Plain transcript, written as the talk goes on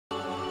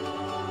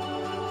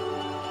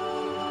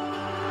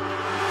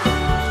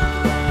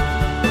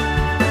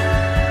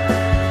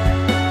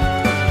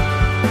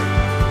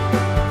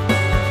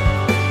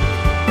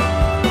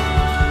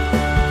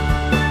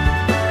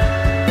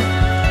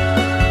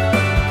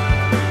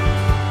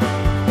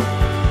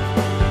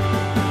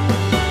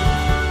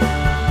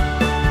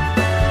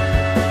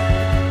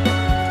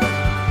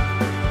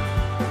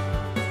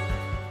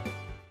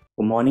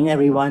morning,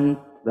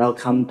 everyone.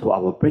 Welcome to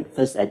our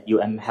breakfast at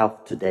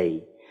UMHealth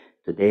today.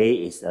 Today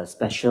is a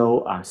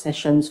special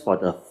sessions for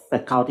the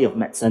Faculty of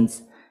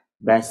Medicine's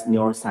Best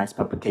Neuroscience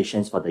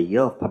Publications for the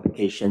year of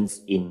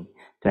publications in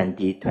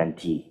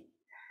 2020.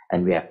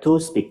 And we have two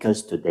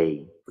speakers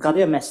today.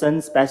 Faculty of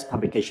Medicine's Best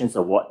Publications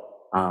Award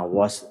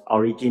was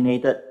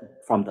originated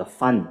from the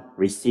fund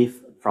received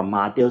from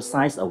Mahathir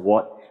Science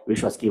Award,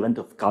 which was given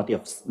to Faculty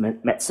of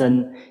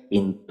Medicine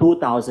in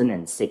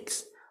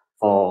 2006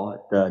 for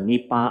the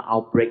Nipah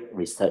outbreak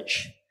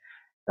research.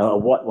 The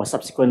award was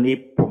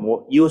subsequently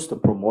used to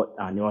promote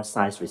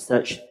neuroscience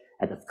research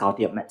at the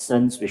Faculty of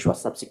Medicine, which was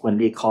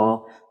subsequently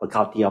called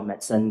Faculty of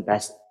Medicine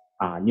Best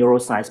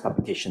Neuroscience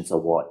Publications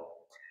Award.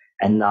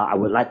 And I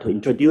would like to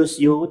introduce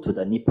you to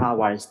the Nipah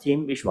virus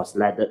team, which was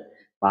led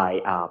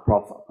by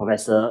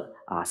Professor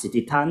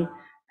Siti Tan,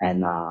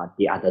 and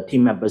the other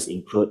team members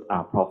include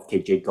Prof.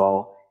 KJ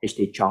Gore,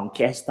 H.T. Chong,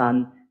 K.S.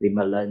 Tan,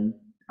 Vimalan,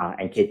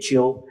 and K.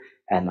 Chiu,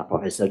 and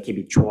Professor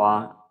Kibi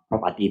Chua,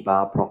 Prof.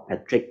 Adiba, Prof.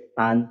 Patrick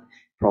Tan,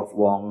 Prof.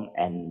 Wong,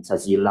 and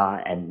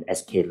Sazila, and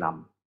S.K.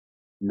 Lam.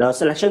 The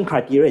selection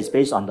criteria is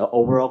based on the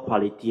overall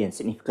quality and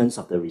significance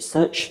of the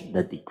research,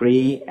 the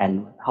degree,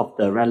 and of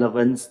the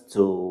relevance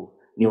to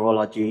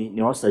neurology,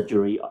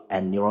 neurosurgery,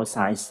 and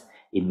neuroscience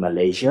in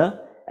Malaysia,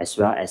 as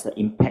well as the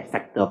impact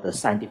factor of the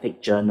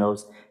scientific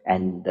journals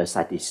and the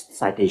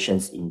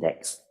citations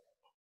index.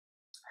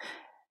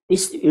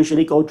 This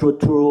usually go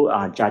through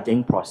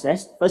judging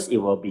process. First, it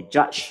will be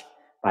judged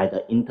by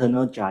the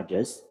internal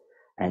judges,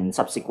 and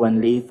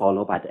subsequently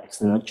followed by the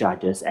external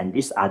judges. And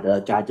these are the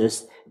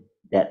judges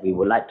that we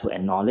would like to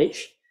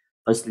acknowledge.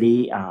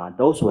 Firstly,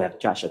 those who have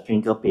judged the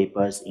clinical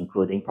papers,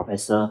 including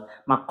Professor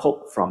Mark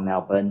Cook from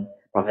Melbourne,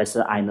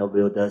 Professor Aina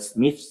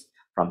Wilder-Smith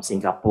from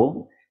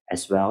Singapore,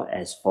 as well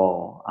as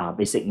for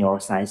basic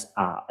neuroscience,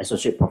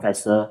 Associate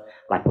Professor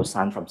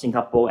Laiposan from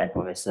Singapore, and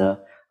Professor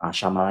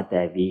Shamala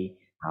Devi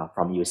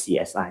from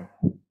UCSI,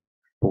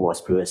 who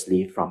was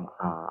previously from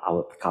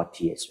our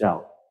faculty as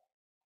well.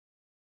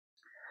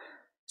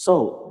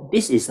 So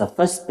this is the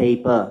first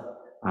paper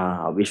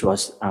which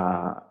was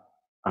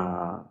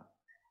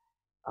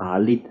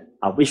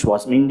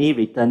mainly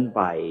written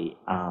by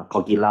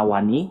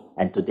Kogilawani,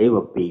 and today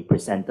will be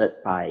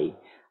presented by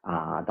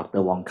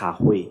Dr. Wong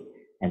Kah-Hui.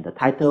 And the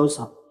titles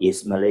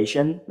is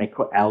Malaysian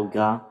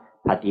Macroalga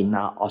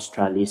Padina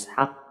Australis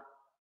Hauck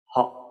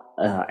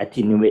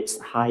Attenuates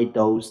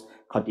high-dose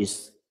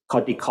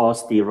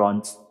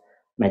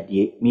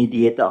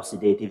corticosterone-mediated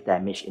oxidative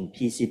damage in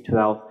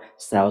PC12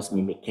 cells,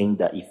 mimicking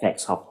the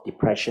effects of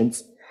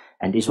depressions.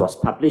 And this was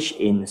published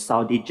in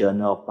Saudi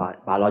Journal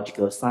of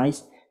Biological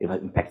Science with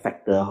an impact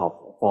factor of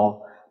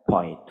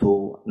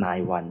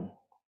 4.291.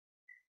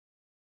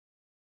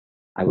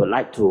 I would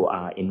like to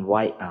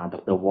invite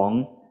Dr.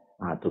 Wong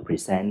to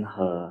present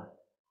her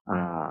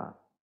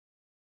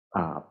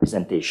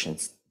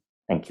presentations.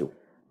 Thank you.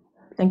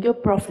 Thank you,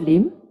 Prof.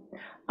 Lim.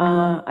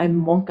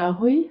 I'm Wong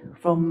Kah-Hui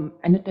from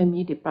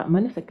Anatomy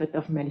Department, Faculty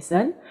of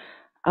Medicine.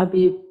 I'll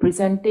be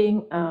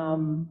presenting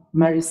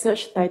my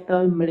research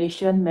titled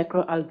Malaysian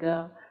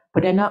Macroalga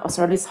Padina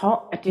Australis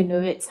Hauck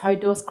Attenuates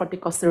high-dose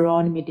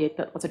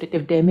corticosterone-mediated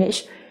oxidative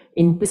damage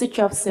in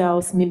PC12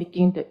 cells,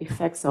 mimicking the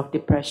effects of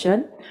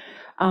depression.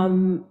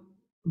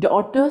 The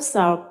authors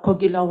are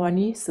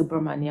Kogilawani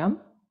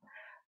Subramaniam,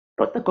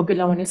 Dr.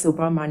 Kogilawani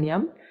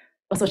Subramaniam,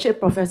 Associate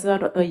Professor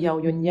Dr. Yao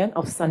Yun Yan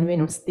of Sunway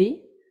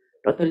University,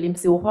 Dr. Lim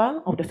Siu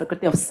Hua of the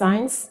Faculty of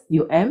Science,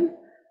 UM,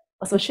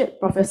 Associate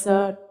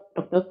Professor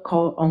Dr.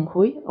 Ko Ong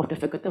Hui of the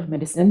Faculty of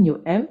Medicine,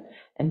 UM,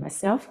 and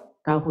myself,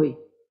 Kah Hui.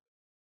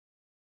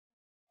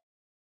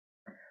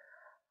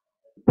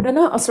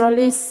 Padina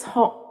Australis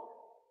Hauck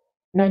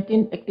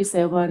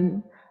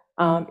 1987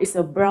 is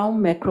a brown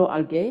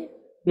macroalgae,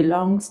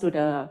 belongs to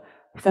the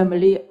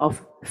family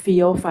of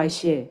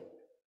Phaeophyceae.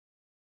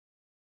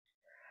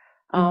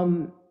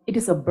 It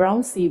is a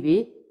brown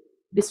seaweed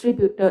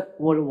distributed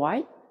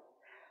worldwide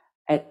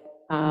at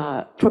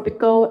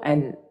tropical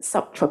and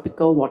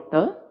subtropical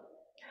water.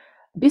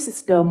 This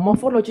is the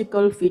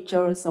morphological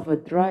features of a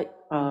dried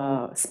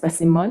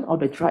specimen or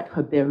the dried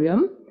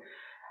herbarium.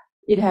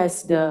 It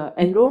has the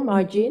enrolled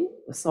margin,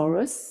 the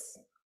sorus.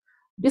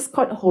 This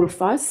called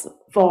holdfast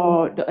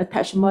for the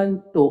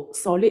attachment to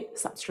solid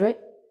substrate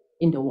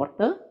in the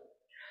water.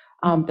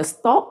 The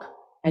stalk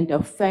and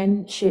the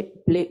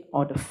fan-shaped blade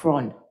or the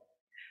frond.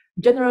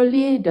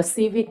 Generally, the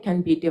seaweed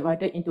can be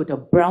divided into the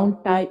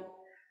brown type,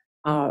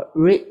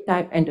 red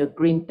type, and the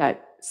green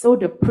type. So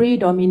the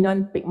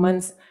predominant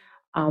pigments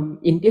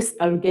in this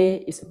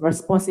algae is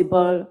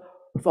responsible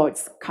for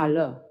its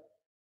color.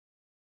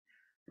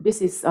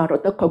 This is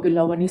Dr.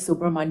 Kogilawani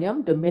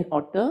Subramaniam, the main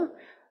author,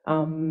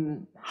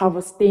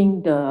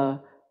 harvesting the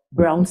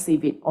brown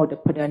seaweed or the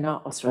Padina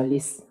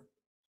Australis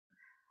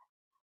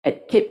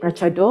at Cape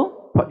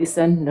Rachado, Port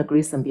Dickson,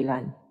 Negeri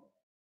Sembilan.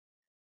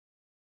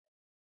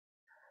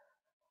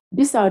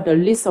 These are the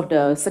list of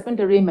the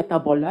secondary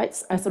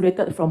metabolites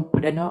isolated from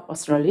Padina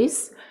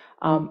Australis,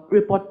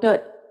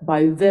 reported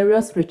by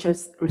various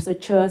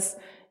researchers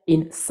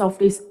in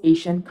Southeast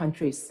Asian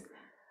countries.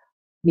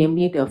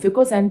 namely the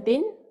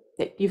fucoxanthin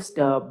that gives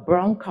the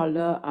brown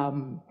color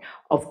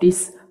of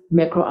this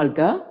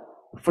macroalga,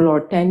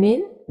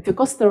 fluorotannin,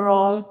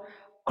 fucosterol,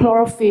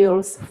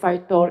 chlorophylls,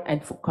 phytol,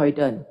 and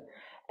fucoidan.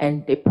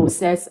 And they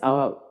possess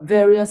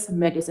various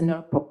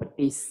medicinal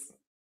properties.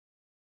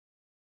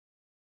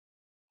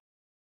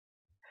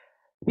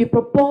 We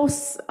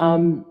propose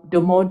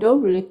the model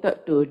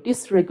related to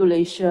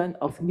dysregulation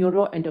of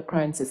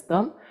neuroendocrine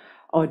system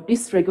or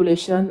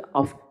dysregulation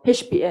of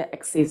HPA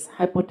axis,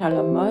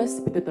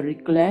 hypothalamus, pituitary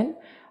gland,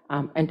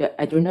 and the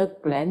adrenal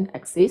gland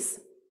axis.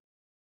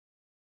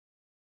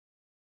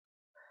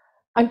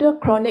 Under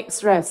chronic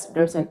stress,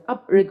 there's an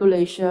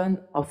upregulation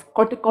of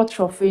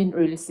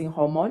corticotrophin-releasing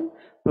hormone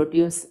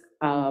produced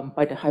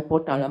by the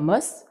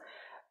hypothalamus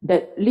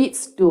that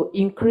leads to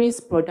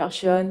increased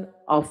production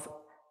of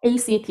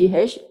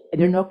ACTH,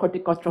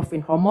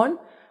 adrenocorticotrophin hormone,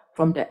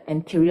 from the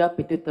anterior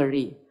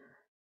pituitary.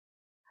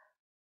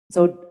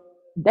 So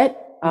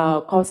that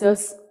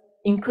causes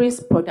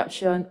increased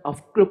production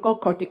of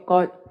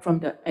glucocorticoid from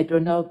the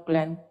adrenal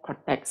gland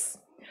cortex.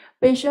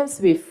 Patients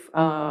with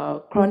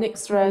chronic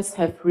stress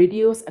have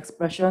reduced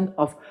expression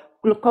of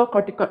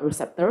glucocorticoid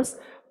receptors,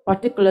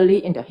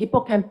 particularly in the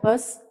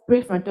hippocampus,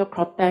 prefrontal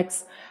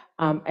cortex,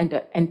 and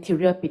the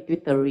anterior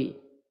pituitary.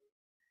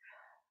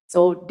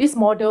 So this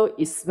model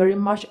is very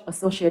much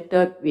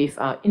associated with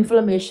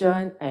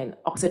inflammation and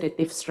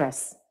oxidative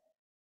stress.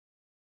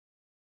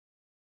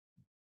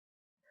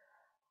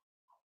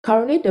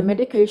 Currently, the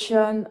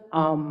medication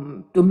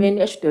to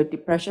manage the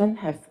depression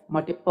have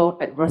multiple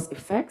adverse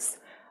effects,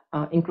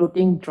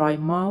 including dry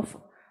mouth,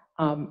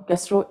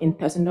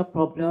 gastrointestinal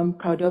problem,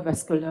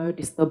 cardiovascular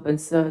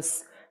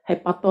disturbances,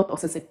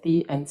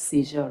 hepatotoxicity, and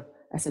seizure,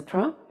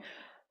 etc.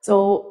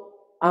 So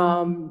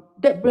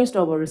that brings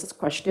to our research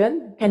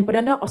question: can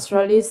Padina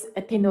Australis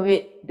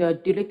attenuate the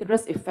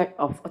deleterious effect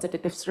of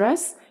oxidative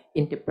stress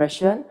in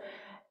depression,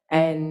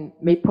 and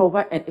may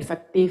provide an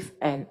effective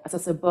and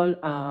accessible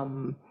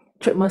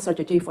treatment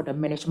strategy for the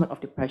management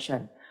of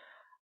depression?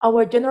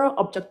 Our general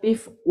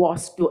objective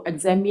was to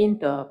examine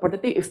the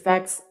protective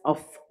effects of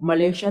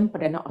Malaysian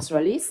Padina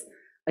Australis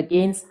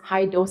against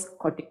high-dose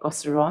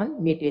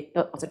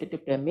corticosterone-mediated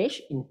oxidative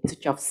damage in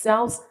tissue of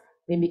cells,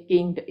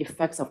 mimicking the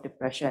effects of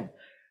depression.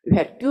 We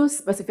had two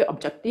specific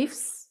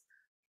objectives: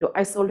 to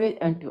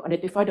isolate and to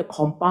identify the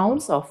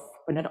compounds of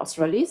Padina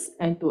Australis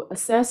and to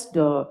assess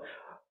the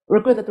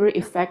regulatory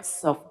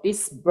effects of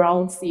this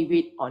brown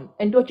seaweed on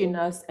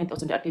endogenous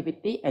antioxidant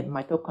activity and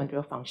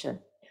mitochondrial function.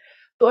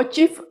 To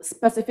achieve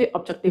specific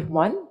objective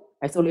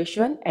 1,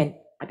 isolation and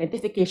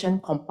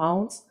identification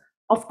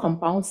of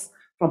compounds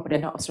from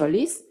Padina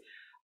Australis,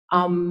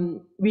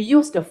 we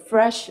used the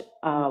fresh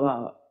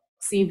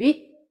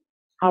seaweed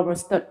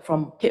harvested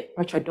from Cape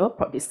Machado,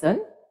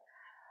 Province.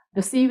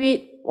 The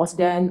seaweed was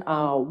then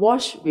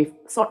washed with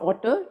salt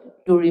water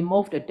to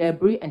remove the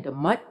debris and the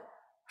mud,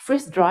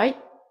 freeze-dried,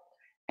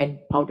 and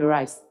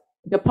powderized.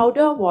 The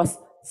powder was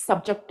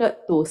subjected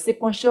to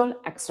sequential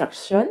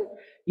extraction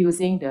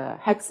using the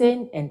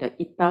hexane and the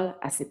ethyl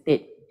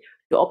acetate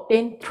to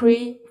obtain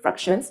 3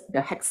 fractions: the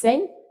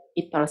hexane,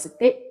 ethyl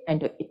acetate,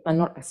 and the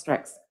ethanol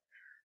extracts.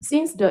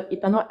 Since the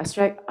ethanol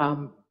extract,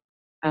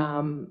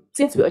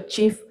 since we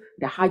achieve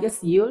the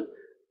highest yield,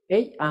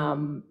 okay,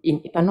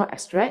 in ethanol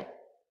extract,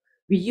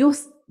 we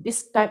use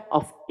this type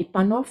of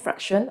ethanol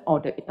fraction or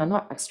the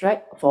ethanol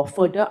extract for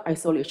further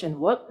isolation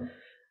work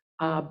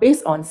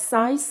based on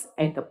size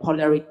and the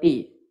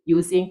polarity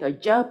using the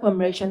gel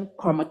permeation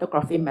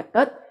chromatography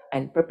method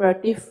and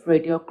preparative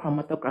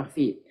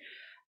radiochromatography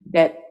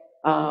that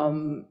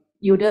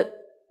yielded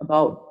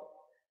about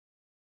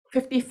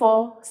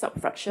 54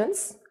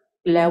 subfractions,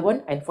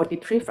 11 and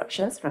 43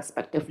 fractions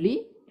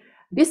respectively.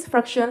 These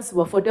fractions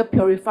were further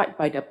purified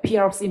by the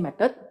PRC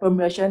method,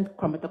 permeation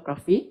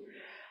chromatography,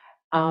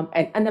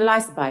 and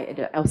analyzed by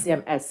the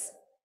LCMS.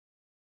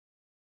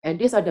 And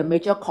these are the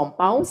major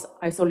compounds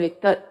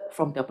isolated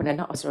from the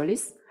Padina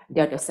Australis.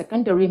 They are the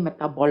secondary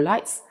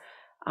metabolites,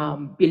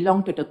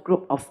 belong to the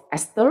group of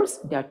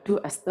esters. There are 2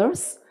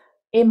 esters,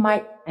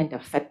 amide and the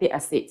fatty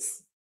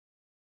acids.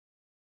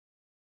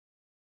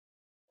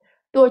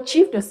 To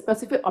achieve the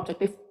specific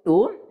objective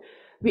 2,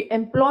 we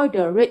employ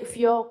the red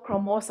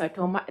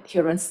pheochromocytoma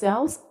adherent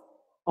cells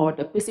or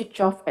the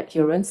PC12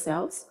 adherent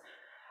cells.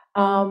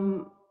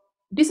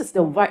 This is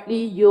the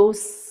widely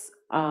used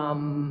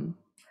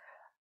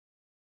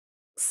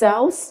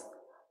cells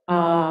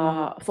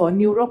for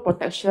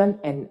neuroprotection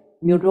and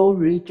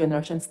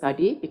neuroregeneration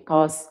study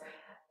because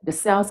the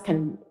cells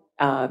can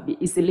be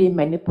easily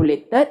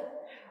manipulated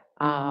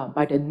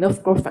by the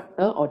nerve growth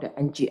factor or the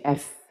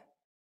NGF.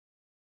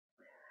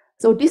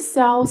 So these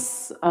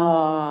cells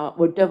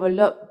were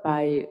developed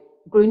by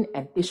Green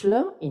and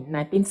Tischler in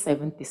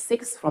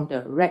 1976 from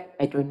the rat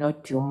adrenal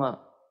tumor.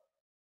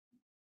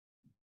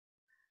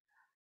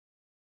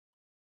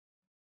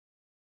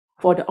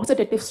 For the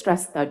oxidative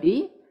stress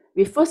study,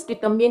 we first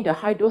determined the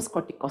high-dose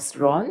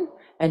corticosterone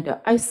and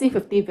the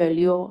IC50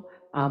 value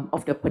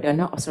of the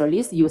Padina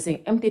Australis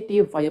using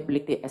MTT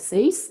viability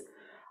assays.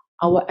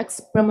 Our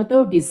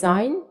experimental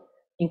design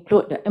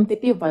include the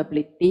MTT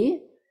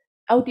viability,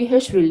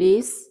 LDH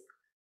release,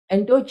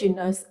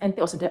 endogenous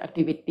antioxidant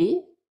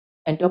activity,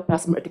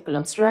 endoplasmic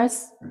reticulum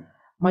stress,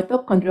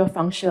 mitochondrial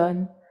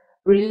function,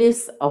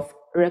 release of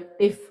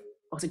reactive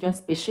oxygen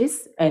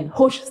species, and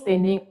Hoche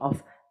staining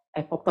of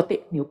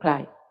apoptotic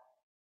nuclei.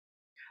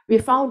 We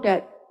found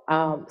that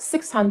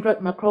 600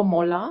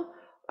 macromolar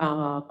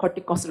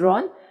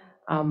corticosterone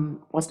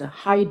was the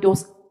high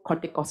dose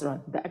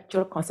corticosterone, the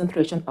actual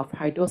concentration of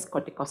high dose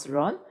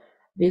corticosterone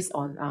based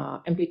on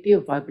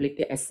MTT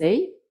viability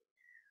assay,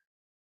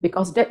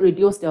 because that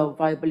reduced the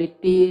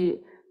viability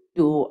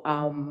to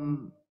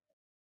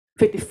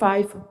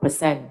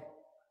 55%.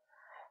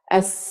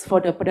 As for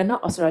the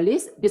Padina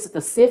Australis, this is the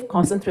safe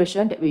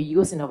concentration that we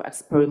use in our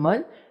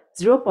experiment,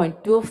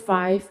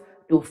 0.25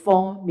 to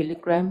 4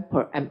 milligram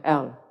per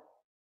ml.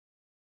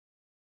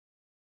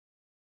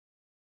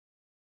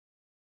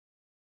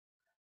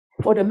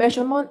 For the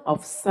measurement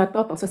of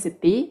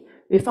cytotoxicity,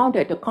 we found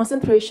that the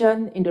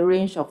concentration in the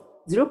range of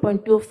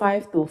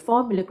 0.25 to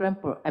 4 milligram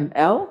per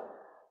ml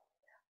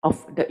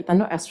of the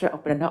ethanol extract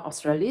of Padina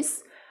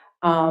Australis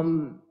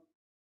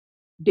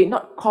did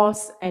not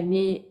cause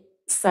any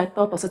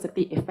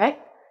cytotoxicity effect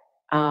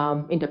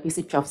in the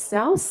PC12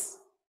 cells.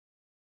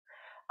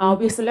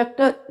 We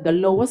selected the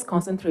lowest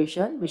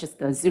concentration, which is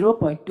the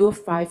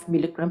 0.25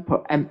 milligram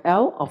per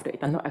ml of the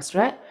ethanol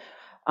extract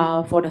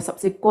for the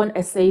subsequent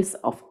assays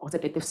of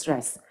oxidative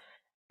stress.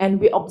 And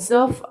we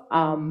observe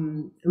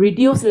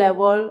reduced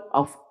level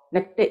of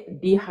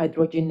lactate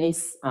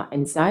dehydrogenase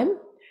enzyme.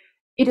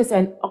 It is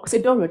an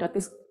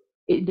oxidoreductase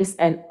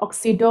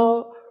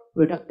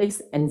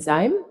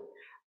enzyme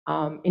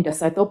in the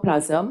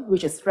cytoplasm,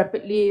 which is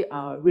rapidly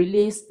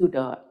released to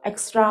the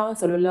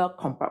extracellular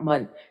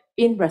compartment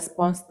in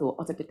response to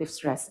oxidative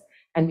stress.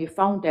 And we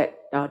found that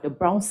the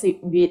brown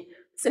seaweed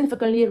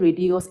significantly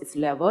reduced its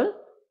level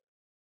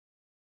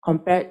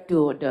compared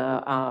to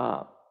the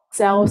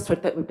cells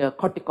treated with the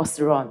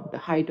corticosterone, the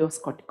high-dose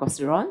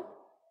corticosterone.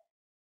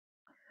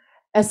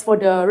 As for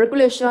the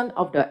regulation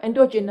of the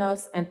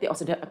endogenous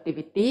antioxidant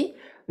activity,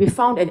 we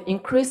found an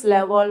increased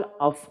level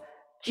of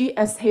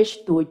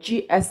GSH to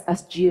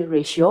GSSG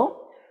ratio.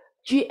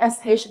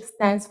 GSH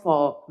stands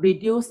for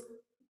reduced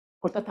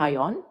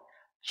glutathione.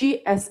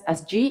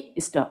 GSSG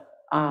is the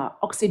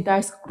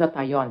oxidized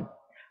glutathione.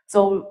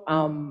 So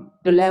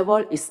the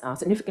level is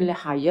significantly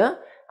higher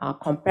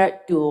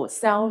compared to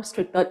cells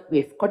treated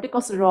with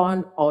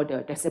corticosterone or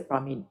the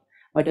desipramine.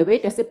 By the way,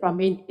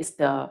 desipramine is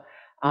the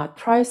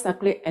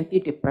tricyclic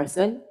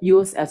antidepressant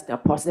used as the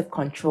positive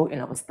control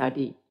in our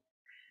study.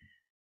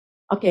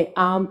 Okay,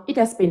 it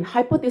has been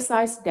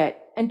hypothesized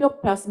that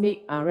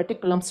endoplasmic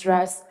reticulum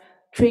stress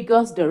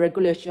triggers the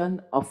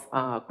regulation of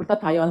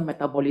glutathione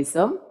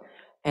metabolism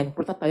and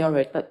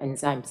glutathione-related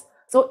enzymes.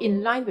 So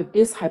in line with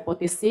this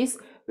hypothesis,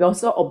 we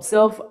also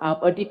observe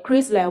a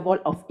decreased level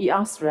of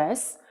ER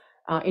stress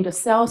in the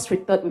cells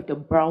treated with the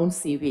brown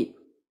seaweed.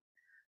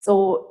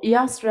 So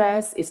ER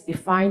stress is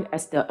defined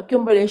as the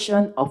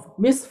accumulation of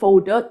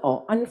misfolded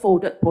or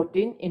unfolded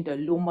protein in the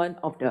lumen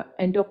of the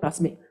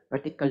endoplasmic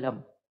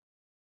reticulum.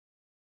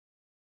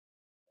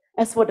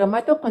 As for the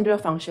mitochondrial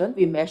function,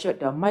 we measured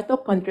the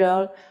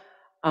mitochondrial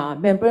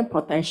membrane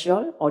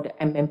potential, or the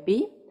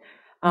MMP.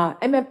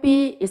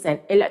 MMP is an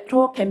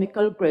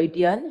electrochemical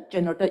gradient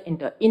generated in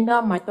the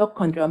inner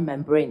mitochondrial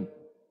membrane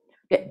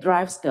that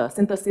drives the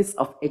synthesis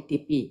of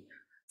ATP.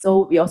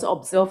 So we also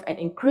observe an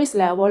increased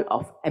level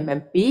of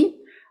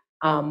MMP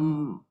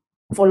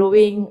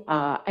following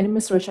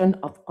administration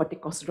of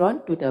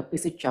corticosterone to the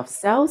PC12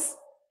 cells.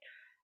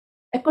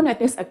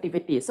 Aconitase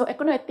activity. So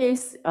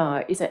aconitase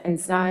is an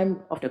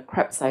enzyme of the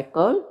Krebs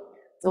cycle.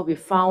 So we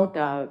found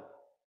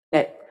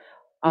that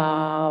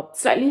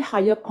slightly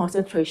higher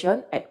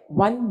concentration at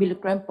 1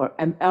 milligram per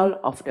ml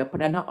of the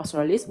Padina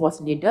Australis was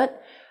needed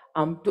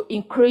to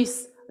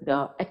increase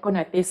the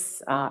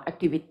aconitase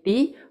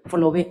activity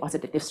following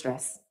oxidative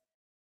stress.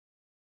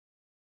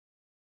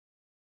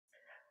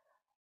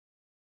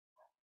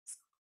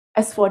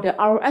 As for the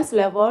ROS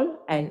level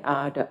and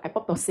the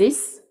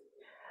apoptosis,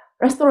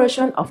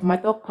 restoration of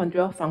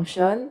mitochondrial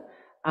function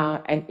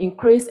and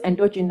increased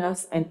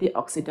endogenous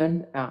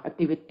antioxidant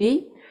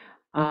activity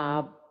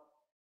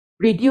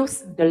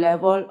reduce the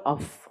level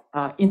of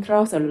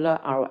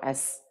intracellular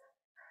ROS,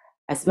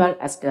 as well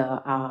as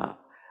the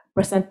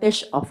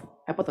percentage of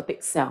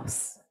apoptotic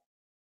cells.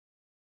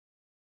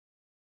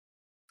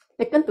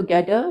 Taken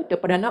together, the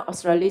Padina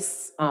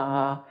Australis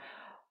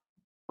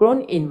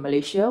grown in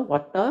Malaysia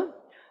water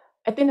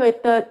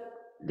attenuated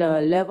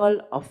the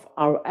level of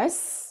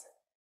ROS,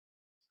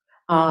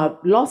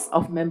 loss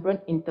of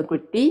membrane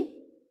integrity,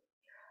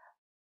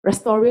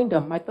 restoring the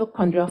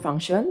mitochondrial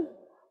function,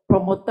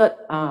 promoted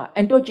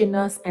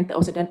endogenous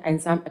antioxidant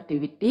enzyme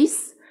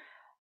activities,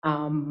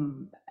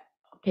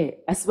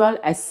 as well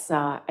as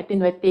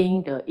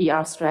attenuating the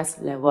ER stress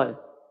level.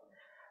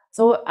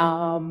 So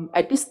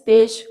at this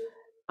stage,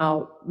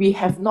 we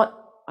have not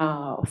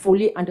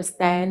fully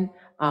understand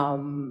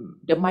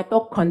the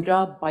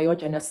mitochondrial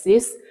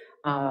biogenesis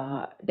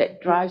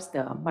that drives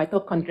the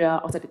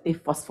mitochondrial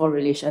oxidative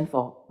phosphorylation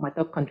for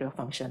mitochondrial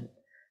function.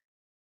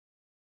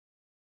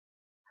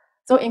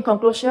 So in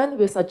conclusion,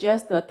 we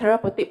suggest the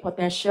therapeutic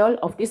potential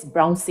of this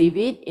brown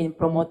seaweed in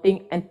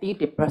promoting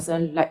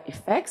antidepressant-like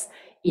effects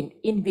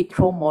in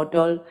vitro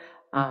model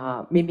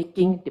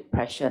mimicking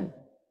depression.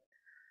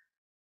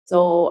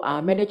 So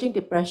managing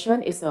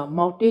depression is a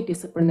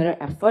multidisciplinary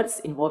effort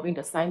involving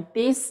the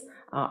scientists,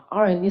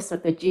 R&D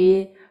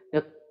strategy,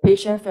 the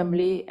patient,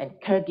 family, and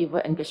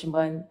caregiver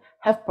engagement,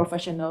 health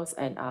professionals,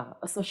 and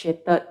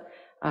associated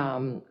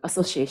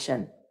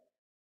association.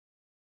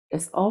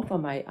 That's all for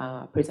my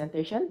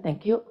presentation.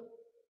 Thank you.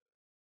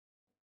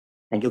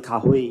 Thank you,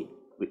 Kahui.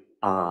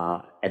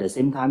 At the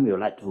same time, we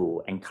would like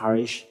to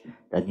encourage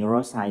the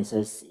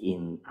neurosciences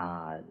in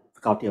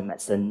Faculty of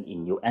Medicine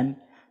in UM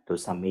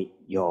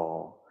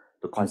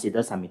to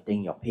consider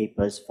submitting your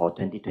papers for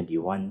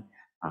 2021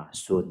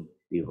 soon.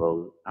 We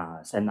will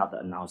send out the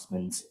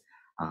announcements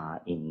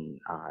in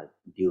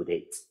due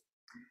dates.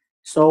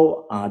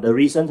 So the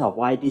reasons of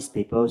why these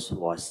papers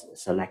was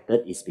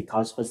selected is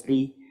because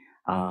firstly,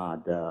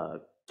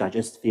 the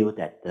judges feel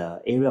that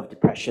the area of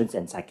depressions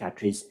and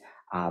psychiatries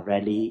are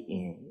rarely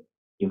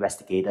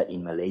investigated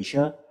in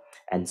Malaysia.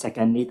 And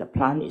secondly, the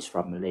plant is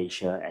from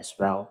Malaysia as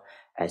well,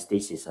 as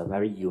this is a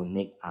very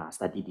unique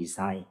study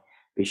design,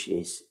 which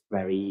is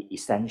very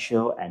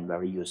essential and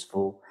very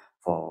useful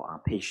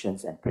for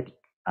patients and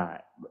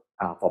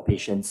for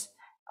patients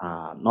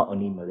not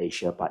only in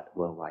Malaysia but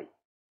worldwide.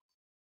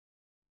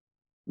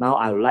 Now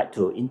I would like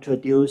to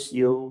introduce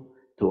you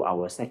to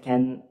our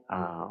second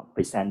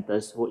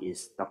presenters, who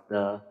is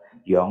Dr.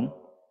 Wong.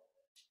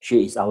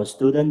 She is our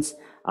student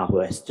who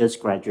has just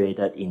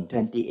graduated in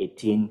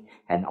 2018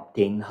 and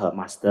obtained her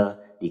master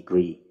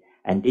degree.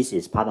 And this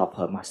is part of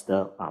her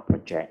master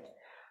project.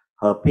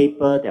 Her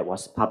paper that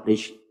was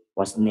published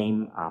was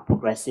named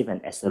Progressive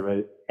and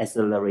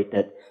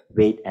Accelerated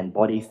Weight and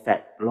Body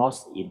Fat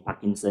Loss in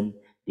Parkinson's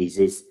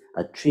Disease,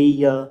 a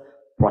 3-year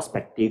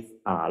prospective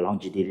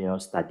longitudinal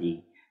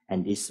study.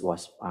 And this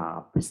was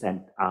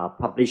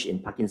published in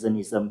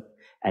Parkinsonism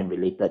and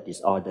Related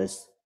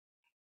Disorders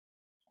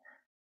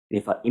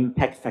with an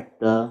impact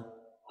factor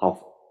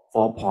of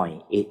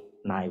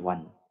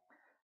 4.891.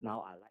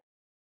 Now